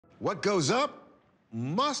What goes up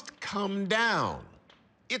must come down.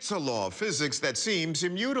 It's a law of physics that seems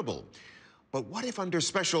immutable. But what if under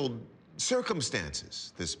special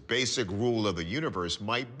circumstances, this basic rule of the universe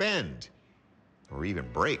might bend or even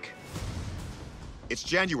break? It's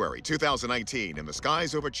January 2019 in the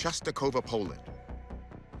skies over Częstochowa, Poland.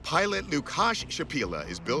 Pilot Łukasz Szpila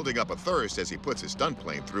is building up a thirst as he puts his stunt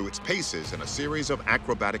plane through its paces in a series of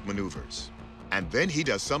acrobatic maneuvers. And then he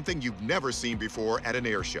does something you've never seen before at an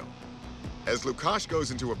air show. As Łukasz goes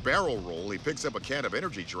into a barrel roll, he picks up a can of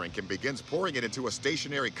energy drink and begins pouring it into a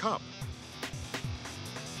stationary cup.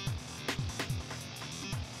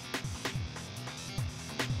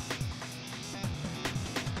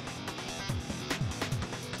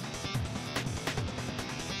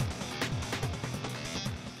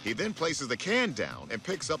 He then places the can down and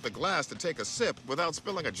picks up the glass to take a sip without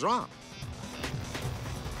spilling a drop.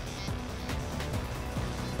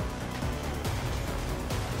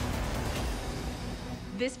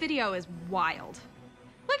 This video is wild.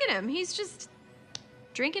 Look at him, he's just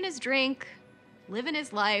drinking his drink, living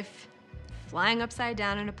his life, flying upside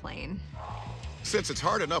down in a plane. Since it's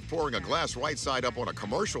hard enough pouring a glass right side up on a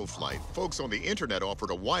commercial flight, folks on the internet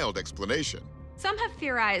offered a wild explanation. Some have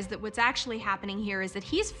theorized that what's actually happening here is that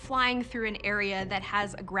he's flying through an area that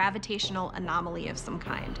has a gravitational anomaly of some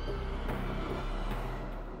kind.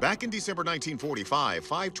 Back in December 1945,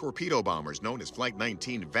 5 torpedo bombers known as Flight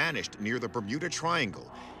 19 vanished near the Bermuda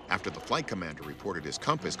Triangle after the flight commander reported his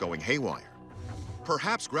compass going haywire.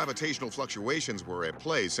 Perhaps gravitational fluctuations were at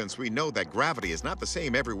play, since we know that gravity is not the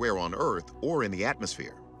same everywhere on Earth or in the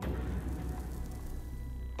atmosphere.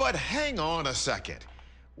 But hang on a second.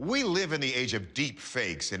 We live in the age of deep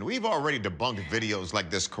fakes, and we've already debunked videos like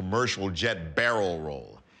this commercial jet barrel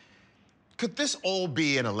roll. Could this all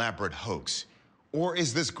be an elaborate hoax? Or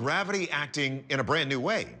is this gravity acting in a brand new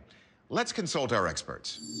way? Let's consult our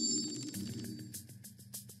experts.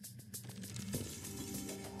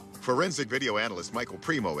 Forensic video analyst Michael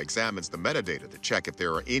Primo examines the metadata to check if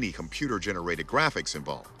there are any computer-generated graphics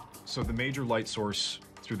involved. So the major light source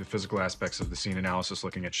through the physical aspects of the scene analysis,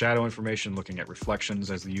 looking at shadow information, looking at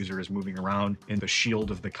reflections as the user is moving around in the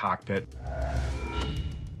shield of the cockpit,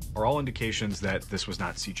 are all indications that this was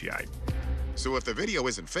not CGI. So if the video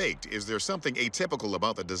isn't faked, is there something atypical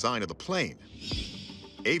about the design of the plane?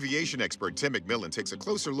 Aviation expert Tim McMillan takes a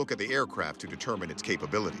closer look at the aircraft to determine its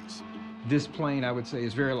capabilities. This plane, I would say,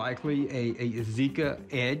 is very likely a Zika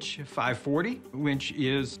Edge 540, which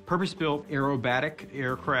is purpose-built aerobatic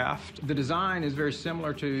aircraft. The design is very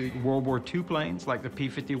similar to World War II planes, like the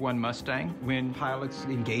P-51 Mustang. When pilots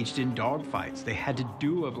engaged in dogfights, they had to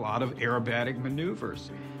do a lot of aerobatic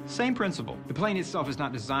maneuvers. Same principle. The plane itself is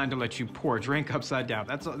not designed to let you pour a drink upside down.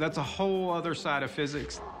 That's a whole other side of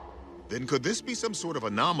physics. Then could this be some sort of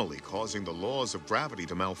anomaly causing the laws of gravity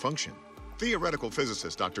to malfunction? Theoretical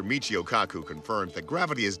physicist Dr. Michio Kaku confirmed that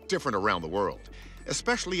gravity is different around the world,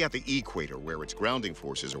 especially at the equator, where its grounding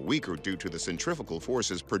forces are weaker due to the centrifugal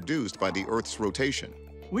forces produced by the Earth's rotation.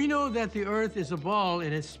 We know that the Earth is a ball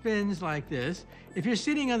and it spins like this. If you're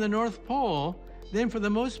sitting on the North Pole, then for the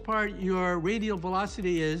most part, your radial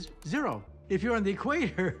velocity is 0. If you're on the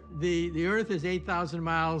equator, the Earth is 8,000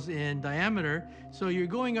 miles in diameter, so you're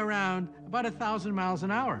going around about 1,000 miles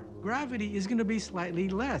an hour. Gravity is going to be slightly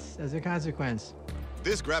less as a consequence.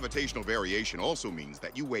 This gravitational variation also means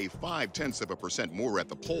that you weigh 0.5% more at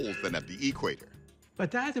the poles than at the equator.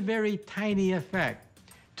 But that's a very tiny effect.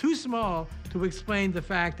 Too small to explain the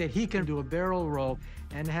fact that he can do a barrel roll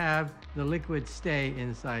and have the liquid stay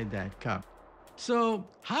inside that cup. So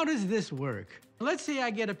how does this work? Let's say I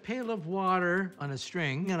get a pail of water on a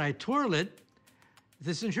string and I twirl it.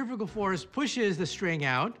 The centrifugal force pushes the string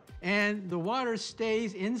out and the water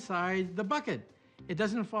stays inside the bucket. It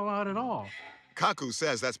doesn't fall out at all. Kaku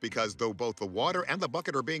says that's because though both the water and the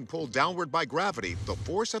bucket are being pulled downward by gravity, the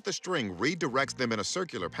force at the string redirects them in a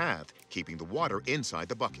circular path, keeping the water inside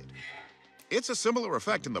the bucket. It's a similar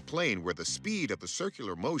effect in the plane where the speed of the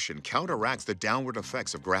circular motion counteracts the downward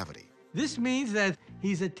effects of gravity. This means that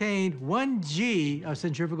he's attained 1 g of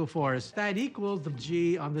centrifugal force. That equals the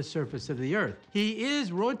g on the surface of the Earth. He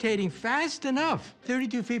is rotating fast enough,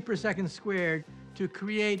 32 feet per second squared, to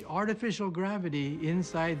create artificial gravity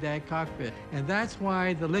inside that cockpit. And that's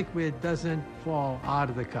why the liquid doesn't fall out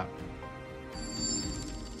of the cup.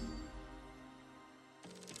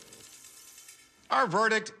 Our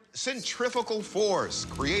verdict: centrifugal force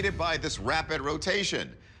created by this rapid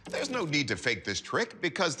rotation. There's no need to fake this trick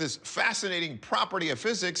because this fascinating property of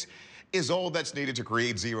physics is all that's needed to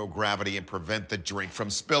create zero gravity and prevent the drink from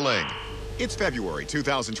spilling. It's February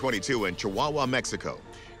 2022 in Chihuahua, Mexico.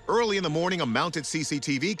 Early in the morning, a mounted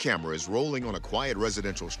CCTV camera is rolling on a quiet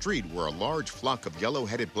residential street where a large flock of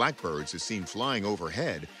yellow-headed blackbirds is seen flying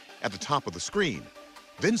overhead at the top of the screen.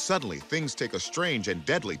 Then suddenly, things take a strange and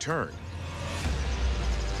deadly turn.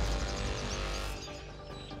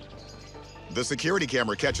 The security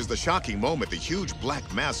camera catches the shocking moment the huge black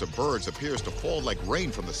mass of birds appears to fall like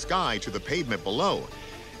rain from the sky to the pavement below.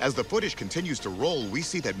 As the footage continues to roll, we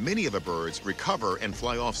see that many of the birds recover and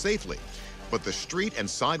fly off safely. But the street and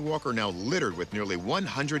sidewalk are now littered with nearly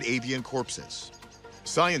 100 avian corpses.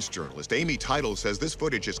 Science journalist Amy Teitel says this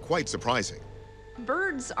footage is quite surprising.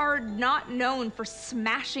 Birds are not known for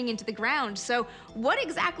smashing into the ground, so what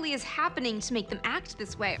exactly is happening to make them act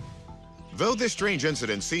this way? Though this strange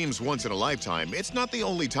incident seems once in a lifetime, it's not the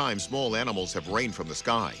only time small animals have rained from the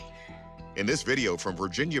sky. In this video from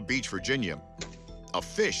Virginia Beach, Virginia, a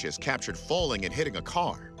fish is captured falling and hitting a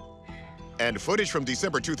car. And footage from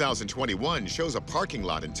December 2021 shows a parking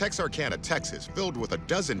lot in Texarkana, Texas, filled with a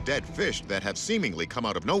dozen dead fish that have seemingly come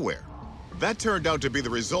out of nowhere. That turned out to be the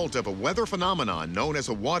result of a weather phenomenon known as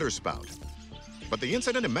a waterspout. But the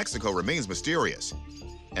incident in Mexico remains mysterious.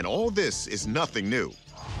 And all this is nothing new.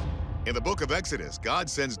 In the book of Exodus, God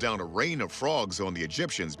sends down a rain of frogs on the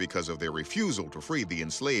Egyptians because of their refusal to free the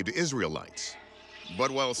enslaved Israelites. But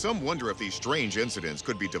while some wonder if these strange incidents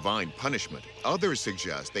could be divine punishment, others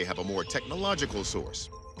suggest they have a more technological source.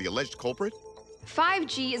 The alleged culprit?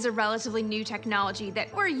 5G is a relatively new technology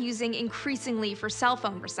that we're using increasingly for cell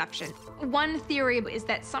phone reception. One theory is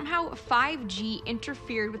that somehow 5G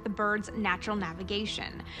interfered with the bird's natural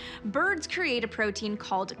navigation. Birds create a protein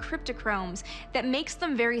called cryptochromes that makes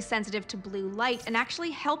them very sensitive to blue light and actually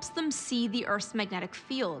helps them see the Earth's magnetic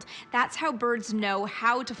field. That's how birds know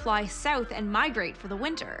how to fly south and migrate for the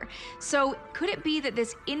winter. So could it be that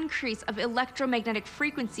this increase of electromagnetic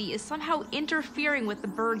frequency is somehow interfering with the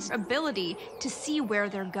bird's ability to see where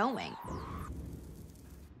they're going?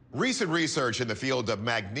 Recent research in the field of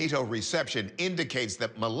magnetoreception indicates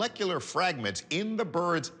that molecular fragments in the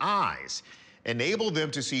bird's eyes enable them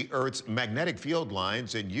to see Earth's magnetic field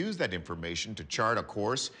lines and use that information to chart a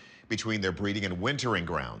course between their breeding and wintering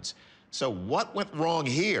grounds. So what went wrong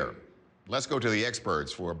here? Let's go to the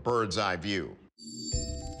experts for a bird's eye view.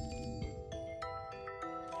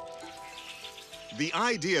 The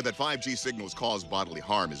idea that 5G signals cause bodily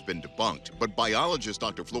harm has been debunked, but biologist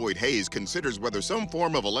Dr. Floyd Hayes considers whether some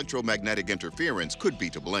form of electromagnetic interference could be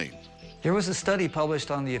to blame. There was a study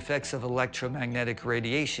published on the effects of electromagnetic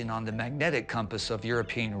radiation on the magnetic compass of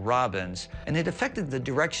European robins, and it affected the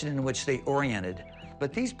direction in which they oriented.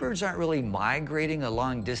 But these birds aren't really migrating a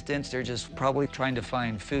long distance, they're just probably trying to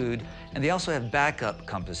find food. And they also have backup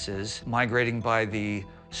compasses, migrating by the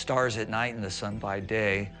stars at night and the sun by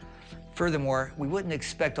day. Furthermore, we wouldn't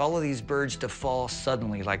expect all of these birds to fall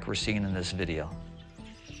suddenly like we're seeing in this video.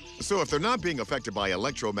 So if they're not being affected by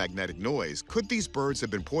electromagnetic noise, could these birds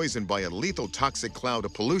have been poisoned by a lethal toxic cloud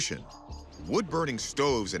of pollution? Wood-burning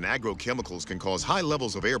stoves and agrochemicals can cause high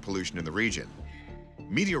levels of air pollution in the region.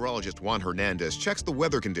 Meteorologist Juan Hernandez checks the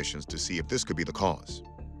weather conditions to see if this could be the cause.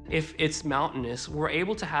 If it's mountainous, we're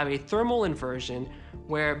able to have a thermal inversion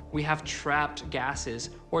where we have trapped gases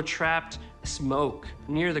or trapped smoke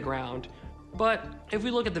near the ground. But if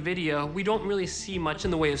we look at the video, we don't really see much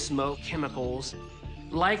in the way of smoke, chemicals.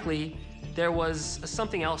 Likely, there was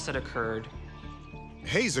something else that occurred.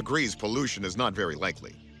 Hayes agrees pollution is not very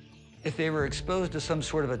likely. If they were exposed to some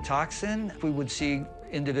sort of a toxin, we would see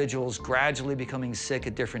individuals gradually becoming sick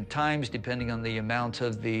at different times depending on the amount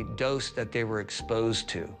of the dose that they were exposed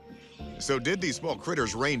to. So did these small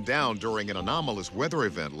critters rain down during an anomalous weather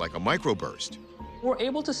event like a microburst? We're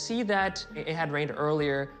able to see that it had rained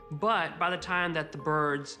earlier, but by the time that the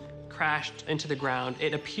birds crashed into the ground,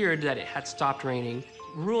 it appeared that it had stopped raining,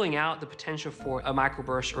 ruling out the potential for a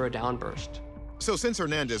microburst or a downburst. So since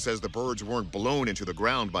Hernandez says the birds weren't blown into the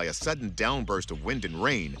ground by a sudden downburst of wind and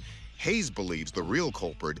rain, Hayes believes the real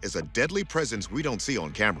culprit is a deadly presence we don't see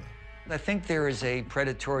on camera. I think there is a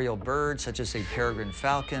predatorial bird, such as a peregrine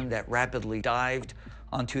falcon, that rapidly dived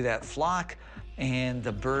onto that flock, and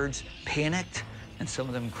the birds panicked, and some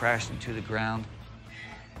of them crashed into the ground.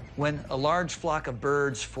 When a large flock of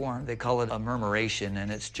birds form, they call it a murmuration,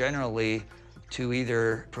 and it's generally to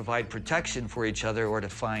either provide protection for each other or to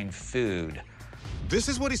find food. This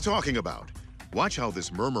is what he's talking about. Watch how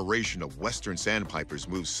this murmuration of western sandpipers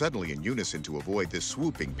moves suddenly in unison to avoid this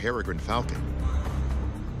swooping peregrine falcon.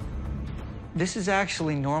 This is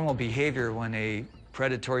actually normal behavior when a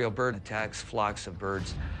predatorial bird attacks flocks of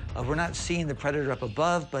birds. We're not seeing the predator up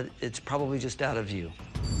above, but it's probably just out of view.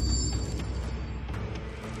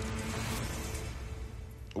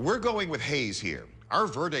 We're going with Hayes here. Our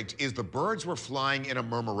verdict is the birds were flying in a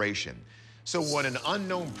murmuration. So when an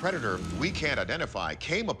unknown predator we can't identify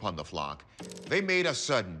came upon the flock, they made a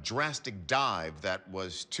sudden, drastic dive that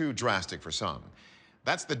was too drastic for some.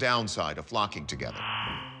 That's the downside of flocking together.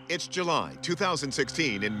 It's July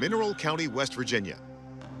 2016 in Mineral County, West Virginia.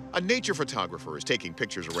 A nature photographer is taking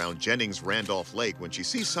pictures around Jennings-Randolph Lake when she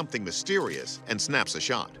sees something mysterious and snaps a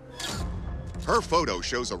shot. Her photo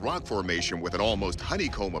shows a rock formation with an almost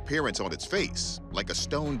honeycomb appearance on its face, like a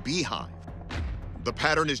stone beehive. The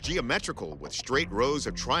pattern is geometrical, with straight rows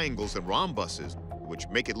of triangles and rhombuses, which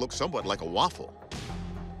make it look somewhat like a waffle.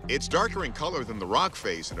 It's darker in color than the rock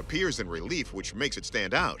face and appears in relief, which makes it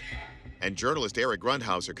stand out. And journalist Eric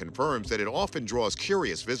Grundhauser confirms that it often draws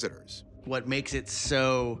curious visitors. What makes it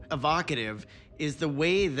so evocative is the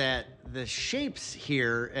way that the shapes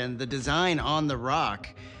here and the design on the rock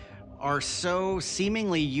are so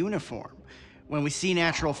seemingly uniform. When we see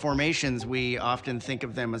natural formations, we often think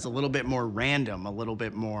of them as a little bit more random, a little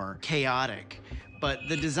bit more chaotic. But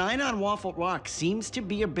the design on Waffle Rock seems to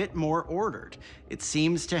be a bit more ordered. It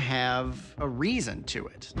seems to have a reason to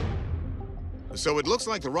it. So it looks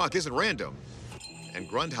like the rock isn't random, and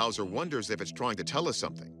Grundhauser wonders if it's trying to tell us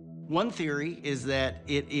something. One theory is that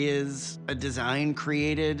it is a design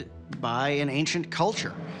created by an ancient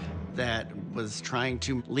culture that was trying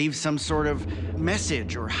to leave some sort of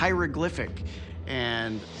message or hieroglyphic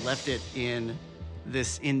and left it in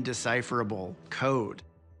this indecipherable code.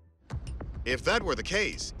 If that were the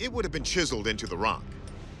case, it would have been chiseled into the rock.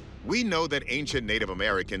 We know that ancient Native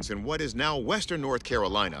Americans in what is now western North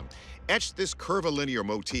Carolina etched this curvilinear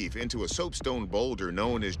motif into a soapstone boulder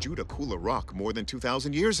known as Judah-Kula Rock more than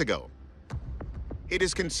 2,000 years ago. It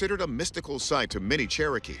is considered a mystical site to many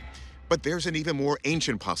Cherokee, but there's an even more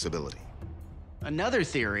ancient possibility. Another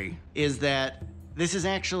theory is that this is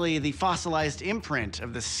actually the fossilized imprint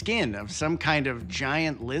of the skin of some kind of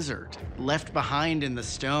giant lizard left behind in the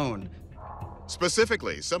stone.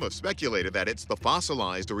 Specifically, some have speculated that it's the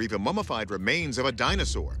fossilized or even mummified remains of a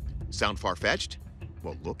dinosaur. Sound far-fetched?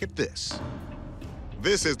 Well, look at this.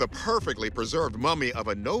 This is the perfectly preserved mummy of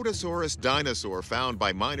a Nodosaurus dinosaur found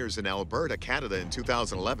by miners in Alberta, Canada in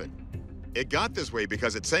 2011. It got this way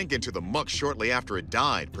because it sank into the muck shortly after it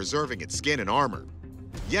died, preserving its skin and armor.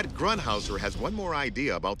 Yet Grundhauser has one more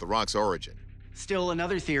idea about the rock's origin. Still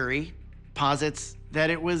another theory posits that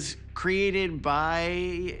it was created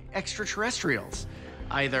by extraterrestrials,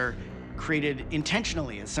 either created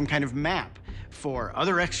intentionally as some kind of map for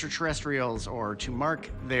other extraterrestrials or to mark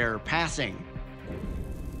their passing.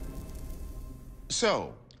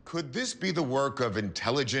 So, could this be the work of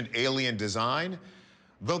intelligent alien design?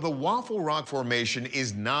 Though the Waffle Rock Formation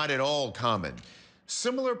is not at all common.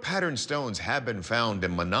 Similar patterned stones have been found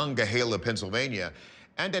in Monongahela, Pennsylvania,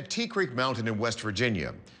 and at Tea Creek Mountain in West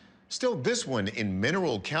Virginia. Still, this one in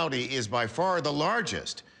Mineral County is by far the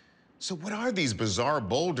largest. So what are these bizarre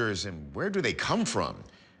boulders and where do they come from?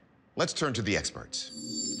 Let's turn to the experts.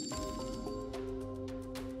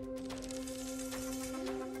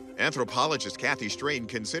 Anthropologist Kathy Strain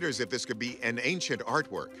considers if this could be an ancient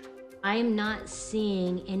artwork. I'm not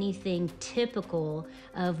seeing anything typical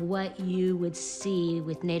of what you would see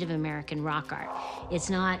with Native American rock art. It's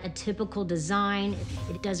not a typical design.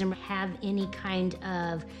 It doesn't have any kind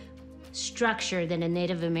of structure that a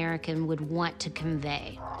Native American would want to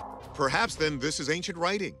convey. Perhaps then this is ancient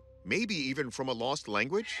writing, maybe even from a lost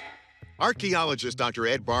language? Archaeologist Dr.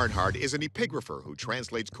 Ed Barnhart is an epigrapher who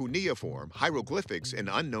translates cuneiform, hieroglyphics, and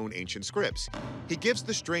unknown ancient scripts. He gives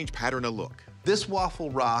the strange pattern a look. This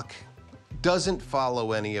Waffle Rock doesn't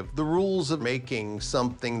follow any of the rules of making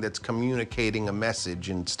something that's communicating a message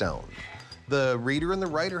in stone. The reader and the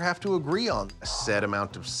writer have to agree on a set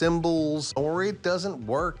amount of symbols, or it doesn't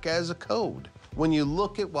work as a code. When you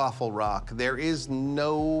look at Waffle Rock, there is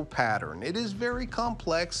no pattern. It is very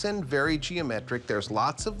complex and very geometric. There's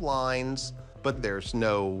lots of lines, but there's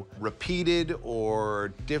no repeated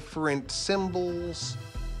or different symbols.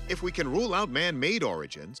 If we can rule out man-made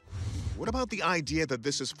origins, what about the idea that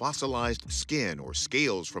this is fossilized skin or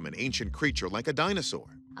scales from an ancient creature like a dinosaur?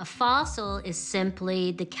 A fossil is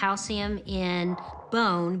simply the calcium in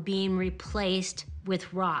bone being replaced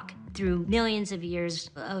with rock through millions of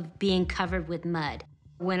years of being covered with mud.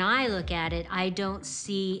 When I look at it, I don't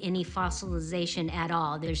see any fossilization at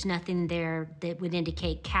all. There's nothing there that would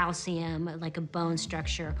indicate calcium, like a bone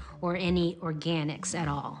structure, or any organics at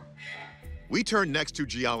all. We turn next to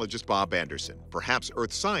geologist Bob Anderson. Perhaps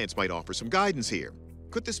earth science might offer some guidance here.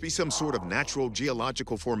 Could this be some sort of natural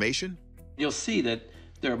geological formation? You'll see that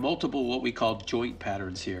there are multiple what we call joint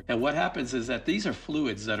patterns here. And what happens is that these are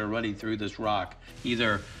fluids that are running through this rock,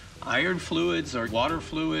 either iron fluids or water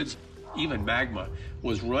fluids. even magma,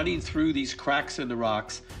 was running through these cracks in the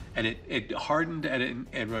rocks, and it hardened and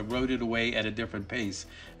eroded away at a different pace.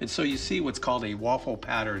 And so you see what's called a waffle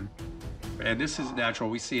pattern. And this is natural.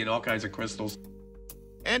 We see it in all kinds of crystals.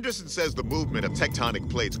 Anderson says the movement of tectonic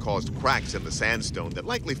plates caused cracks in the sandstone that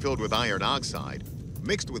likely filled with iron oxide,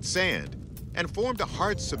 mixed with sand, and formed a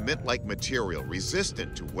hard cement-like material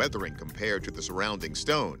resistant to weathering compared to the surrounding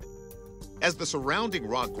stone. As the surrounding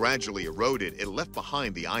rock gradually eroded, it left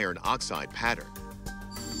behind the iron oxide pattern.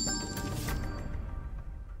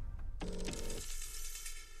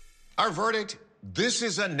 Our verdict: this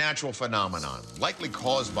is a natural phenomenon, likely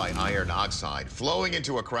caused by iron oxide flowing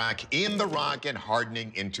into a crack in the rock and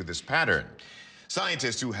hardening into this pattern.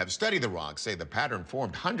 Scientists who have studied the rock say the pattern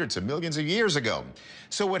formed hundreds of millions of years ago,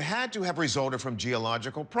 so it had to have resulted from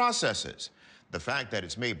geological processes. The fact that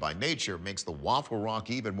it's made by nature makes the waffle rock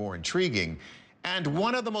even more intriguing, and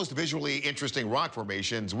one of the most visually interesting rock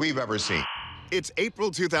formations we've ever seen. It's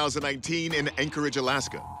April 2019 in Anchorage,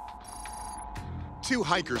 Alaska. Two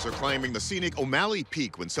hikers are climbing the scenic O'Malley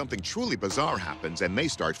Peak when something truly bizarre happens and they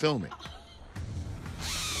start filming.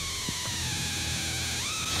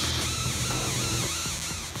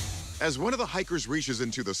 As one of the hikers reaches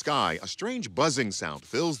into the sky, a strange buzzing sound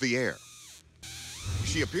fills the air.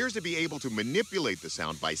 She appears to be able to manipulate the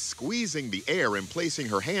sound by squeezing the air and placing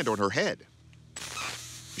her hand on her head.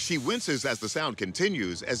 She winces as the sound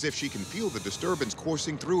continues, as if she can feel the disturbance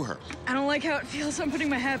coursing through her. I don't like how it feels. I'm putting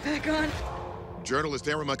my hat back on. Journalist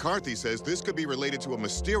Aaron McCarthy says this could be related to a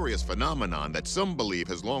mysterious phenomenon that some believe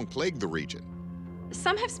has long plagued the region.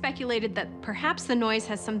 Some have speculated that perhaps the noise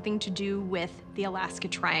has something to do with the Alaska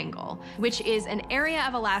Triangle, which is an area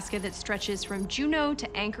of Alaska that stretches from Juneau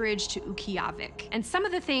to Anchorage to Ukqiavik. And some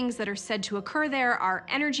of the things that are said to occur there are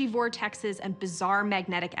energy vortexes and bizarre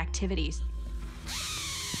magnetic activities.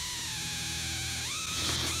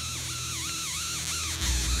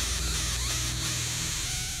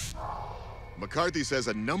 McCarthy says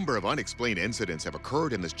a number of unexplained incidents have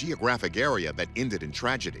occurred in this geographic area that ended in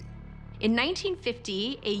tragedy. In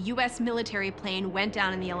 1950, a U.S. military plane went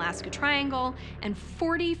down in the Alaska Triangle, and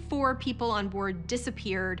 44 people on board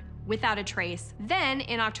disappeared without a trace. Then,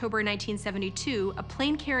 in October 1972, a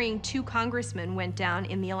plane carrying 2 congressmen went down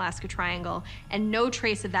in the Alaska Triangle, and no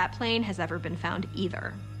trace of that plane has ever been found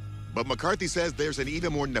either. But McCarthy says there's an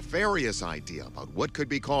even more nefarious idea about what could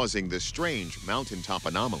be causing this strange mountaintop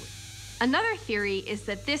anomaly. Another theory is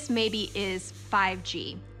that this maybe is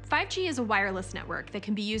 5G. 5G is a wireless network that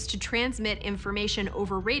can be used to transmit information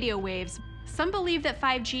over radio waves. Some believe that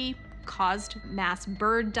 5G caused mass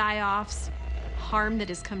bird die-offs, harm that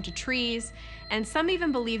has come to trees, and some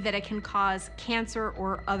even believe that it can cause cancer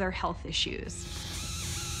or other health issues.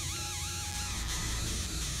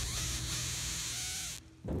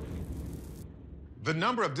 The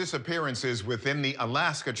number of disappearances within the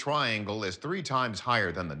Alaska Triangle is 3 times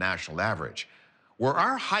higher than the national average. Were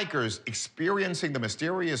our hikers experiencing the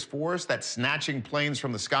mysterious force that's snatching planes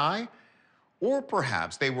from the sky? Or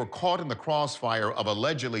perhaps they were caught in the crossfire of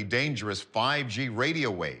allegedly dangerous 5G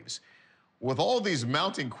radio waves? With all these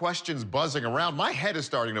mounting questions buzzing around, my head is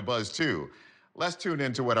starting to buzz too. Let's tune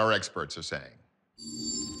into what our experts are saying.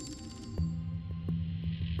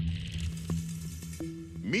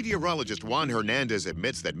 Meteorologist Juan Hernandez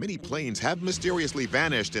admits that many planes have mysteriously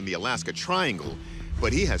vanished in the Alaska Triangle,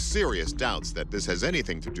 but he has serious doubts that this has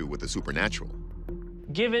anything to do with the supernatural.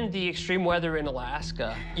 Given the extreme weather in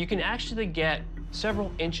Alaska, you can actually get several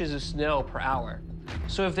inches of snow per hour.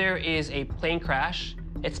 So if there is a plane crash,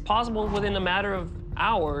 it's possible within a matter of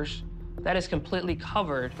hours that is completely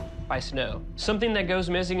covered by snow. Something that goes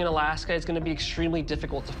missing in Alaska is going to be extremely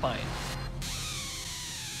difficult to find.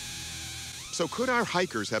 So could our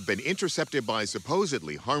hikers have been intercepted by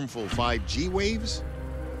supposedly harmful 5G waves?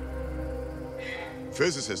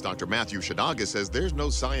 Physicist Dr. Matthew Shadaga says there's no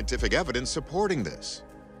scientific evidence supporting this.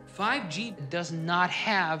 5G does not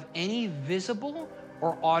have any visible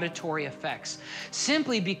or auditory effects,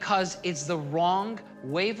 simply because it's the wrong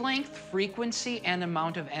wavelength, frequency, and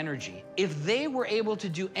amount of energy. If they were able to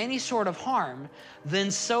do any sort of harm, then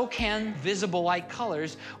so can visible light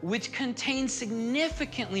colors, which contain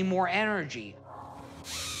significantly more energy.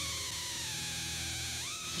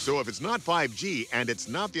 So if it's not 5G and it's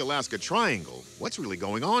not the Alaska Triangle, what's really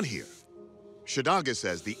going on here? Shadaga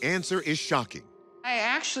says the answer is shocking. I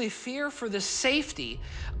actually fear for the safety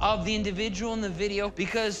of the individual in the video,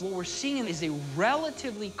 because what we're seeing is a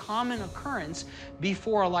relatively common occurrence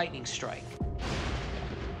before a lightning strike.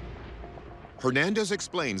 Hernandez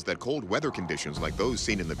explains that cold weather conditions like those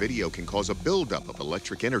seen in the video can cause a buildup of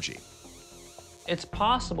electric energy. It's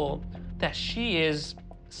possible that she is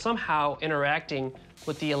somehow interacting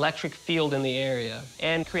with the electric field in the area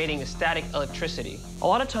and creating a static electricity. A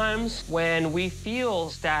lot of times when we feel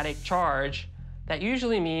static charge, that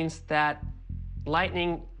usually means that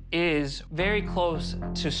lightning is very close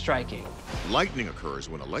to striking. Lightning occurs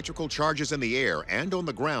when electrical charges in the air and on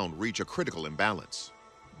the ground reach a critical imbalance.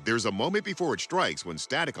 There's a moment before it strikes when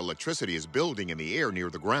static electricity is building in the air near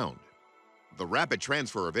the ground. The rapid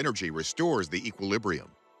transfer of energy restores the equilibrium.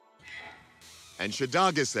 And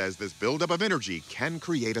Shadaga says this buildup of energy can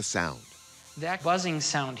create a sound. That buzzing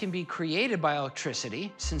sound can be created by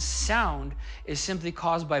electricity, since sound is simply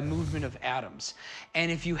caused by movement of atoms.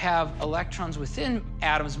 And if you have electrons within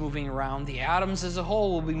atoms moving around, the atoms as a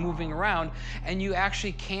whole will be moving around, and you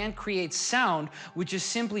actually can create sound, which is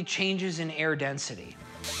simply changes in air density.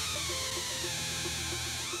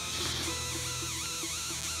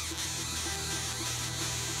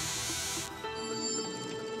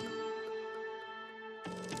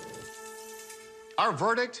 Our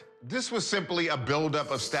verdict? This was simply a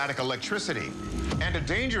buildup of static electricity, and a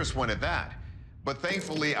dangerous one at that. But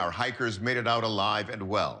thankfully, our hikers made it out alive and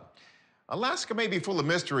well. Alaska may be full of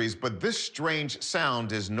mysteries, but this strange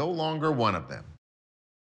sound is no longer one of them.